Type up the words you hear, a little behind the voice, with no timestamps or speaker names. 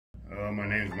My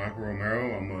name is Michael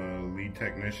Romero. I'm a lead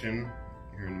technician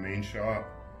here in the main shop.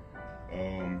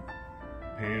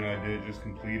 Painting I did just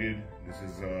completed. This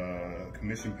is a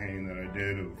commission painting that I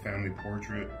did of a family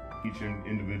portrait. Each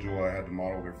individual, I had to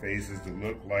model their faces to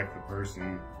look like the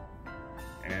person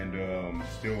and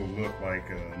still look like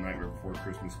a Nightmare Before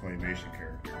Christmas claymation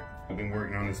character. I've been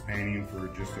working on this painting for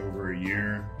just over a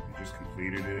year. I just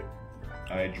completed it.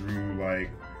 I drew like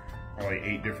probably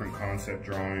 8 different concept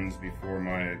drawings before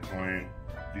my client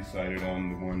decided on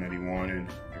the one that he wanted.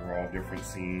 They were all different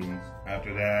scenes.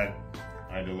 After that,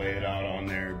 I had to lay it out on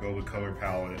there, build a color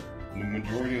palette. The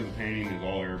majority of the painting is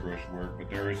all airbrush work, but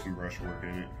there is some brush work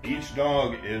in it. Each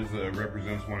dog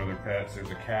represents one of their pets. There's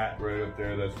a cat right up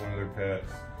there, that's one of their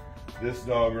pets. This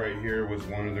dog right here was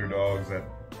one of their dogs that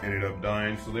ended up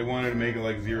dying, so they wanted to make it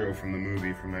like Zero from the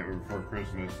movie, from Nightmare Before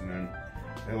Christmas, and then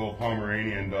a little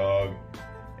Pomeranian dog.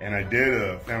 And I did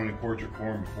a family portrait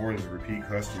for him before as a repeat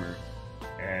customer.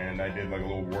 And I did like a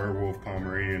little werewolf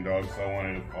Pomeranian dog, so I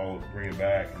wanted to bring it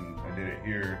back, and I did it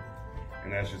here.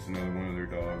 And that's just another one of their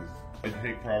dogs. I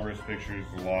take progress pictures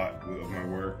a lot of my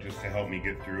work just to help me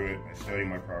get through it. I study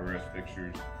my progress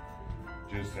pictures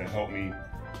just to help me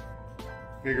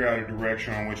figure out a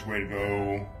direction on which way to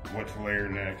go, what to layer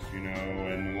next, you know.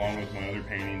 And along with my other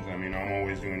paintings, I mean, I'm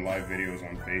always doing live videos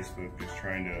on Facebook, just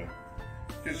trying to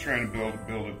build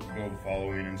a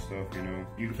following and stuff, you know.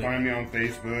 You can find me on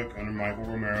Facebook under Michael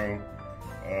Romero.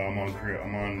 I'm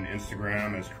on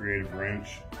Instagram as Creative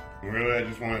Wrench. Really, I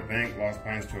just want to thank Lost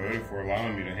Pines Toyota for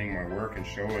allowing me to hang my work and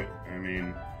show it. I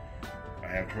mean, I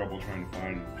have trouble trying to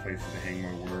find places to hang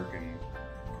my work, and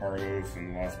Carlos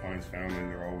and the Lost Pines family,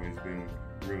 they've always been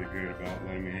really good about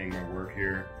letting me hang my work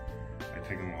here. I've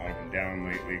taken a lot of them down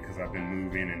lately because I've been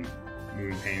moving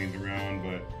paintings around,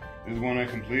 but this is one I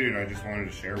completed. I just wanted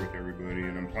to share with everybody,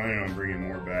 and I'm planning on bringing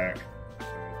more back.